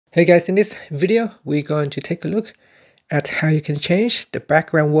Hey guys, in this video we're going to take a look at how you can change the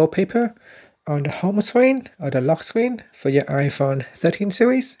background wallpaper on the home screen or the lock screen for your iPhone 13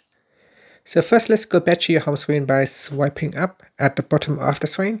 series. So first let's go back to your home screen by swiping up at the bottom of the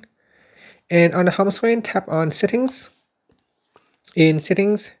screen. And on the home screen, tap on settings. In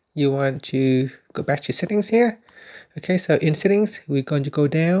settings, you want to go back to settings here. Okay, so in settings, we're going to go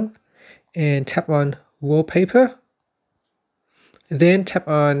down and tap on wallpaper. Then tap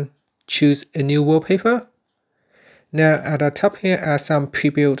on choose a new wallpaper. Now at the top here are some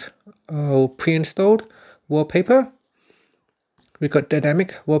pre-built or pre-installed wallpaper. We got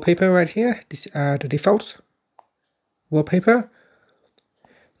dynamic wallpaper right here. These are the defaults wallpaper.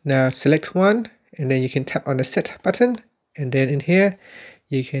 Now select one and then you can tap on the set button, and then in here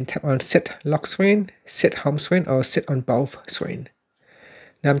you can tap on set lock screen, set home screen, or set on both screen.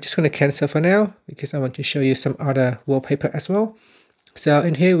 Now I'm just going to cancel for now because I want to show you some other wallpaper as well. So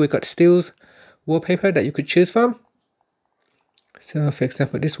in here we got stills wallpaper that you could choose from. So for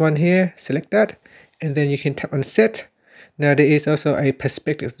example, this one here, select that, and then you can tap on set. Now there is also a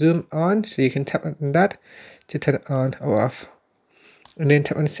perspective zoom on, so you can tap on that to turn it on or off. And then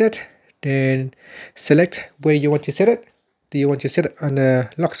tap on set, then select where you want to set it. Do you want to set it on the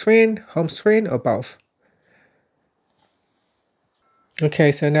lock screen, home screen, or both?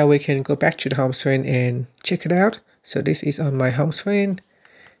 Okay, so now we can go back to the home screen and check it out. So this is on my home screen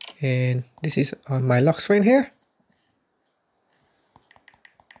and this is on my lock screen here.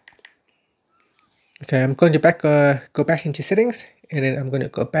 Okay, I'm going to go back into settings, and then I'm going to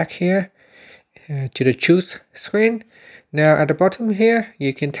go back here to the choose screen. Now at the bottom here,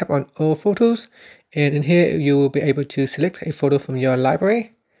 you can tap on all photos, and in here you will be able to select a photo from your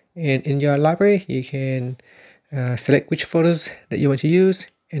library. And in your library, you can select which photos that you want to use,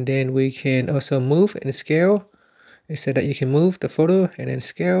 and then we can also move and scale. So that you can move the photo and then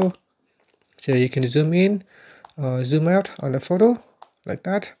scale. So you can zoom in or zoom out on the photo like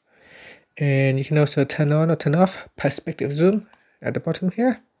that. And you can also turn on or turn off perspective zoom at the bottom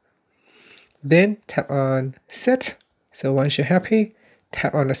here. Then tap on set. So once you're happy,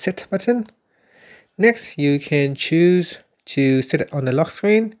 tap on the set button. Next, you can choose to set it on the lock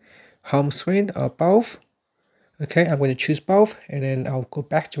screen, home screen, or both. Okay, I'm going to choose both, and then I'll go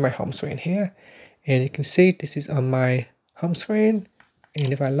back to my home screen here. And you can see this is on my home screen.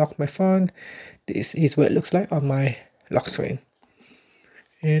 And if I lock my phone, this is what it looks like on my lock screen.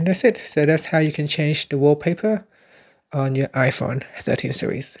 And that's it. So that's how you can change the wallpaper on your iPhone 13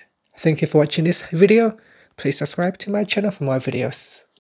 series. Thank you for watching this video. Please subscribe to my channel for more videos.